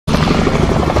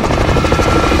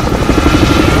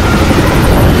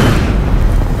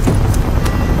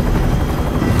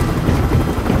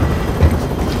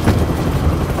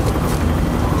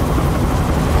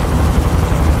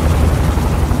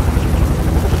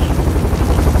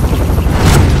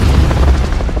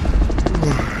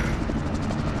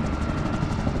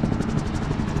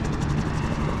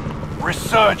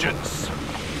resurgence.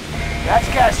 That's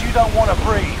gas you don't want to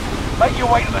breathe. Make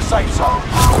your way to the safe zone.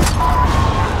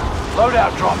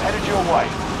 Loadout drop headed your way.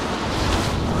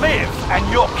 Liv and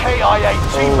your KIA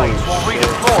teammates will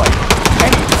redeploy.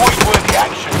 Any point-worthy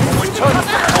action will return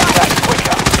to combat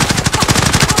quicker.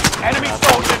 Enemy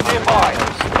soldiers nearby.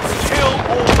 Kill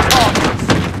all targets.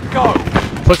 Go.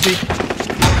 Pussy.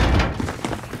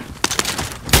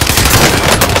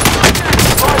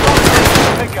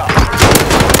 Pick up.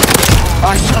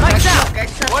 Lights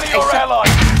out! One of your allies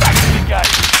is back in the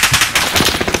game.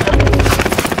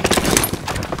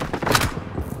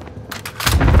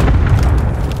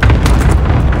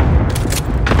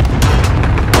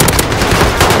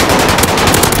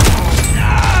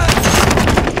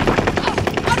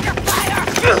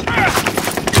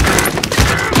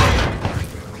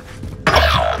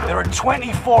 There are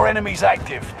 24 enemies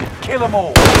active. Kill them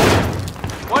all.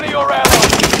 One of your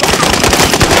allies.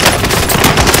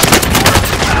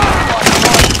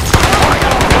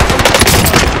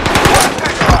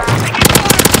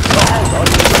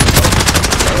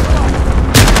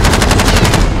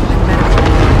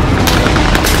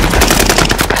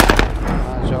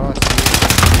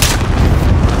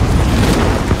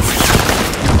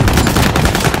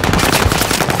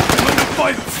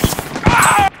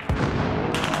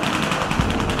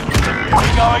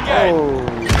 Oh,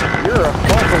 you're a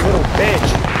fucking little bitch.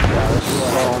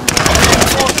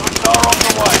 Reinforcements are on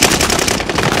the way.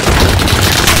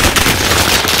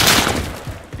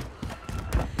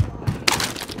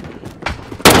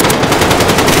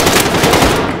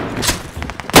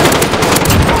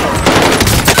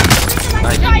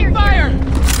 Fire!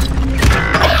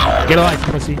 Get alive,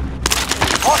 pussy.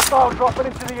 Hostile dropping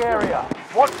into the area.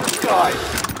 Watch the skies.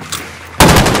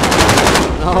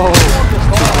 No.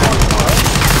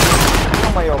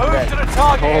 Move to the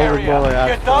target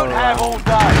area. You don't have all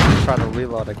day. Try to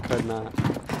reload, I could not.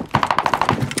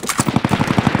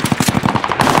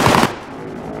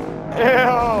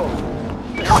 Ew!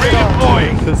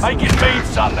 Redeploying. Make it mean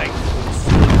something.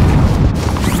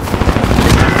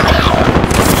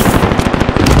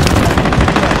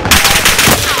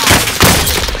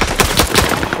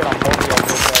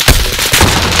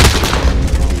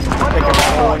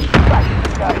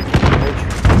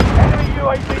 Enemy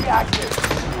UAV active.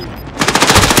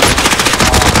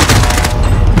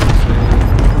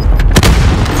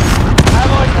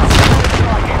 Allied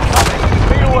incoming.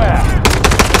 Be aware.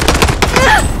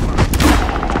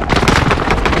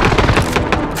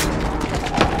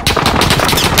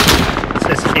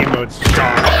 This game mode's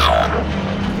strong.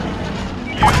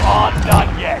 You aren't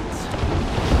done yet.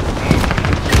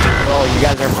 Oh, you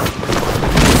guys are...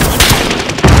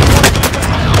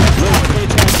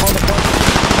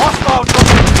 Hostile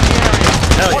dropping into the area.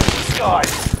 Hell Watch the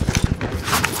skies.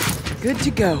 Good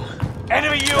to go.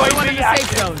 Enemy Everyone in UAV the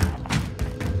safe active. zone.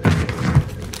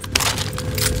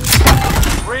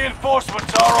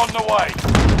 Reinforcements are on the way.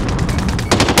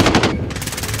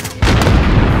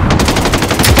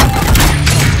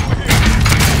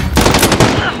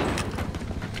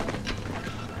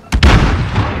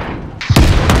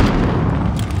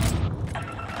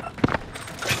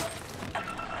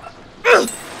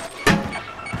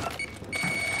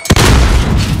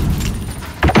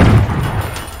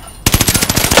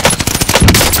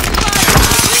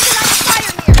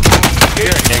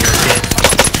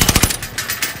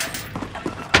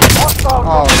 Hostile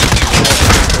Oh,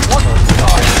 Watch the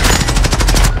skies.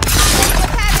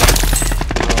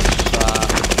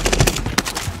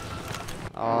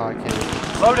 oh, I can't.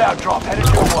 Loadout drop headed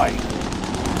your way.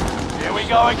 Here we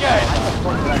go again.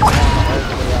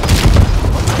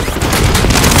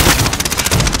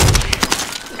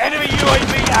 Enemy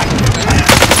UAV active.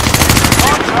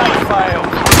 Contract failed.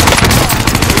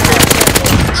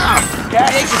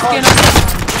 Gas is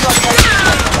close.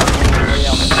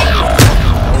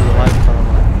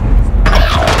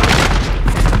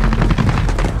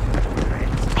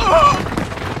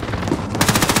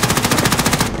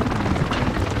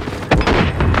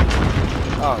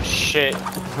 Oh shit.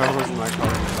 Where was my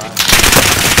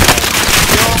car?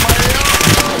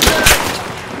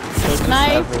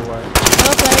 Nice. Everywhere.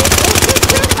 Well played.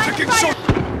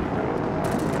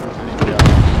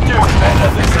 Do better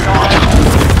this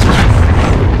time.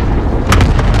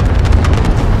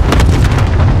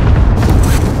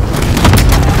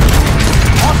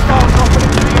 Hostile dropping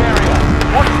into the area.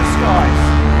 Watch the skies.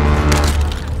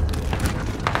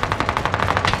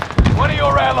 One of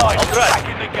your allies is back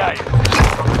in the game.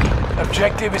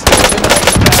 Objective is to eliminate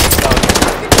the bad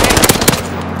zone.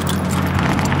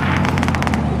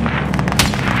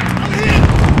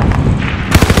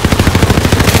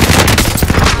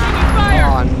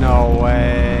 Oh, no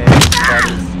way. Buddy.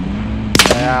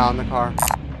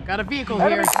 Got a vehicle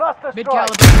Enemy here. cluster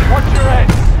Mid-caliber. strike. Watch your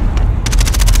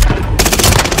heads.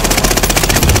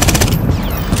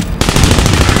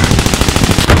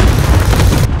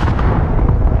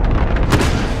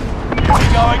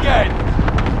 We go again.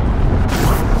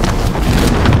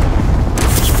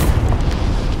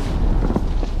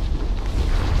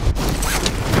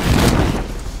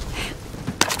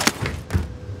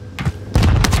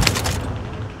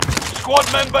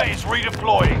 Squad member is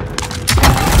redeploying.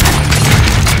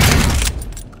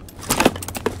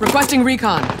 Requesting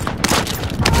recon.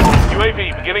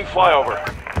 UAV beginning flyover.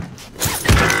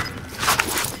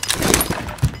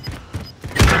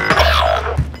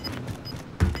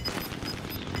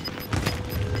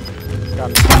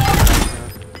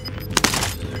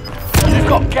 You've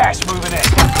got gas moving in.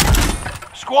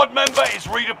 Squad member is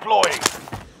redeploying.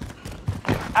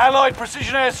 Allied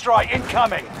precision airstrike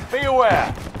incoming. Be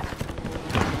aware.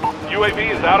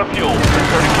 UAV is out of fuel.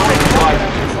 Returning for resupply.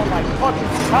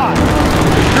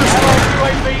 Allied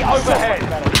UAV overhead.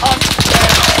 Hunt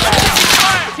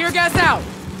them. Tear gas out.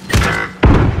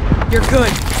 You're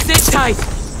good. Sit tight.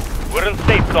 We're in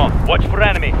safe zone. Watch for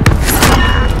enemy.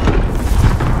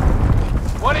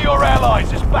 One of your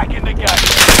allies is back in the game.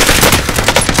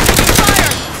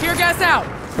 Fire. Tear gas out.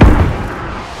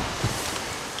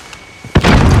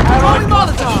 Allied Throwing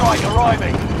cluster Molotov. strike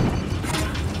arriving.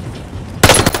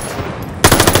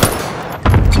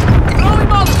 Throwing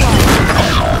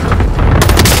Molotov.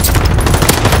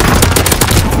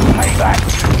 Payback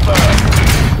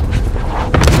confirmed.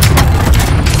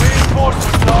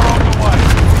 Reinforcements are on the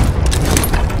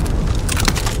way.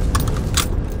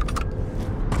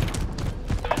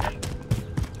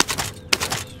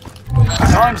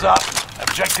 Time's up.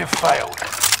 Objective failed.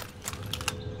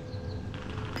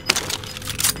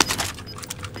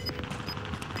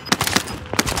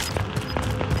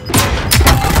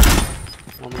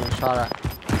 One more shot at.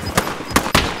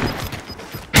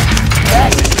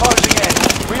 Gas is closing in.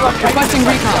 Relocating Requesting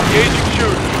the safe recon. zone. Engaging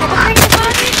shooter.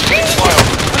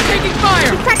 I'm taking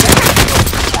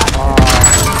fire.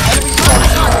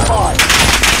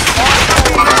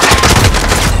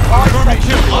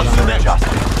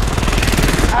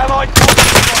 Allied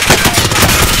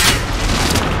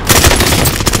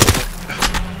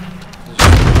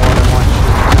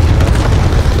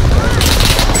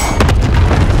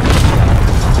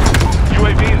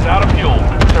UAV is out of fuel.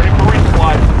 Returning for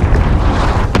resupply.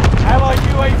 Allied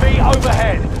UAV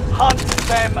overhead. Hunt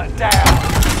them down.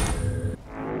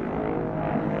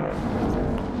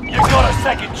 You've got a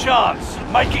second chance.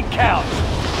 Make it count.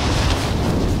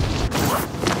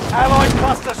 Allied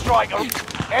cluster strike.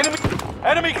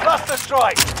 Enemy cluster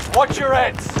strike. Watch your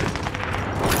heads.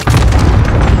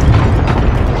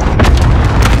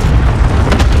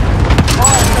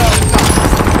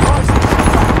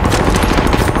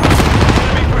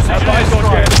 Enemy precision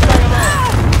airstrike. Stay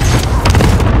alert.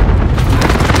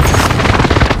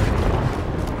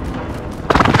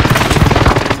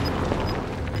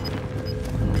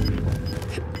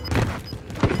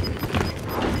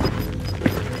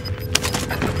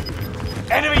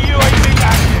 Enemy UAV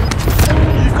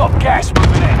active. You've got gas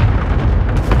moving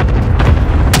in.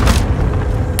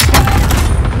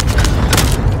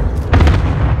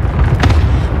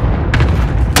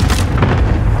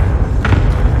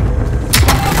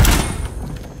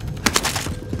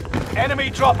 Enemy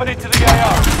dropping into the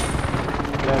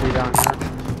AO. Ready down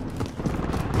here.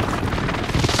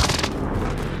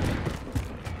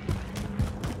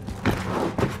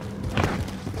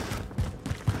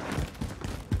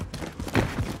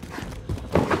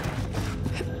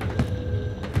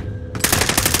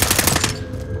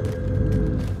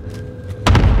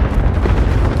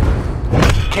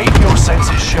 Keep your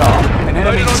senses sharp. An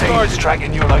enemy team is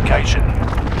tracking your location.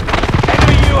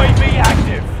 Enemy UAV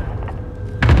active.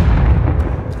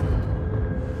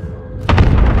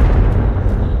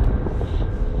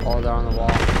 All there on the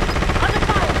wall.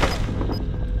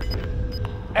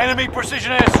 Enemy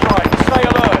precision airstrike. Stay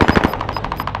alert.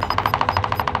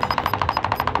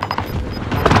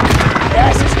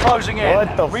 Gas is closing in.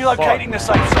 What the Relocating fuck? the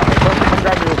safe zone. Come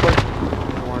grab me real quick.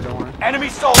 Don't worry. Enemy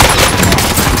soldiers. Enemy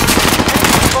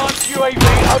advanced UAV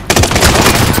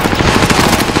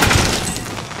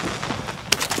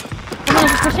Someone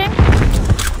is pushing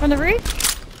from the roof.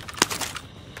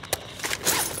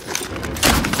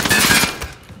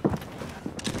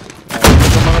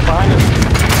 Someone behind us.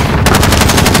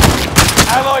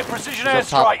 Allied precision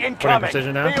He's up top. airstrike incoming.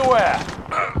 precision now. Be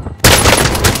aware.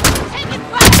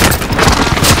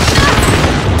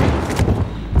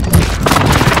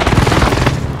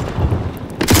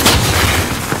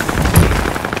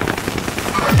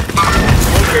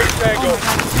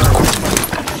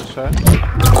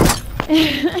 Shut.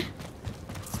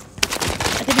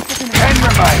 10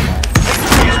 remain.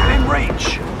 Victory is within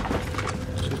reach.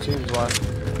 2 teams left.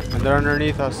 And they're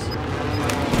underneath us.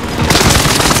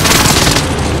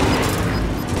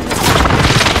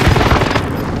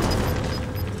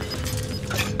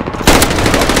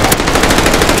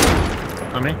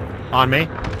 On me. On me.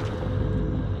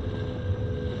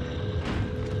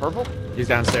 Purple? He's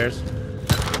downstairs.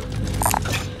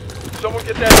 Someone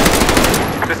get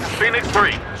that. This is Phoenix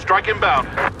 3. Strike inbound.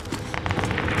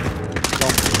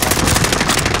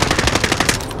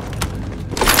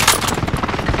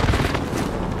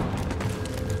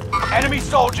 Enemy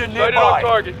soldier Sighted on nearby.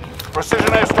 target. Precision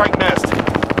airstrike nest.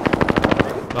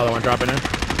 Another one dropping in.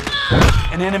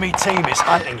 An enemy team is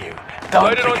hunting you. Don't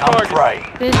Sighted on become target. prey.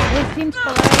 This team's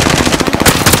below.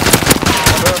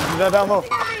 They're down low.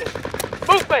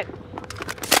 Movement!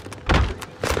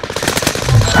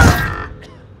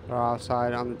 They're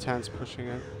outside on the tents pushing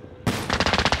it.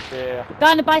 Yeah.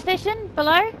 Guy in the buy station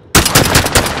below.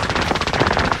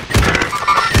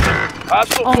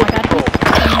 Hostile Oh my foot god, control.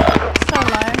 he's so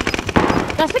low.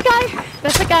 That's the guy.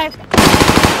 That's the guy.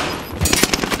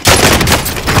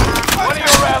 One of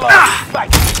your allies is back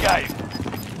in the game.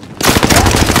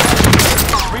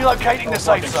 Relocating the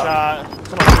safe zone.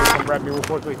 Someone come grab me real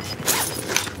quickly.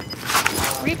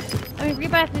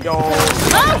 Rebath is. Yo. No! No!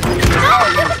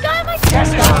 There's a guy on my Gas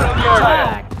is on the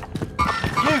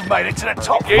Fuck. You've made it to the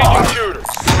top Engaging 5. shooter.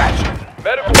 Smash it.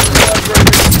 Medical supplies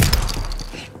ready.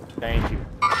 Thank you.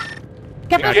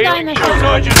 Get this guy in the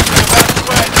Surgeons to the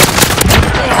west.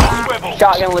 Swivel.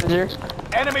 Shotgun laser.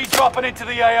 Enemy dropping into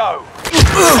the AO.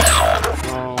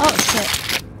 Oh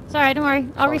shit. Sorry, don't worry.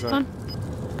 I'll Okay. respawn.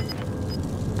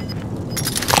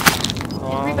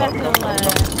 Rebath will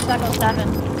circle 7.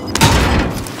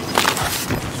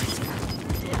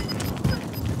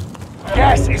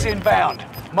 Gas is inbound.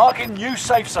 Marking new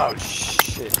safe zone.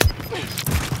 Shit.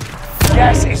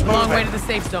 Gas is Long way moving. to the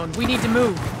safe zone. We need to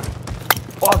move.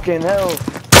 Fucking hell.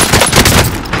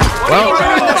 Well,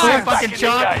 Back in fucking the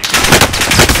shot. game.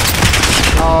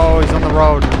 Oh, he's on the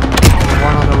road.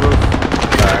 One on the roof.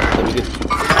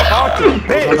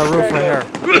 He's on the roof right here.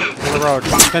 On the road.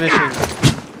 He's finishing.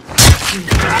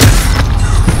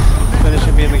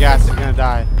 Finishing me in the gas. He's gonna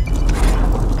die.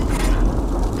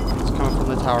 He's coming from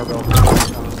the tower building.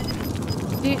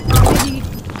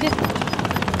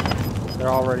 They're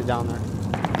already down there.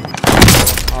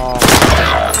 Oh.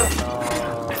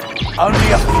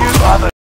 Only a few other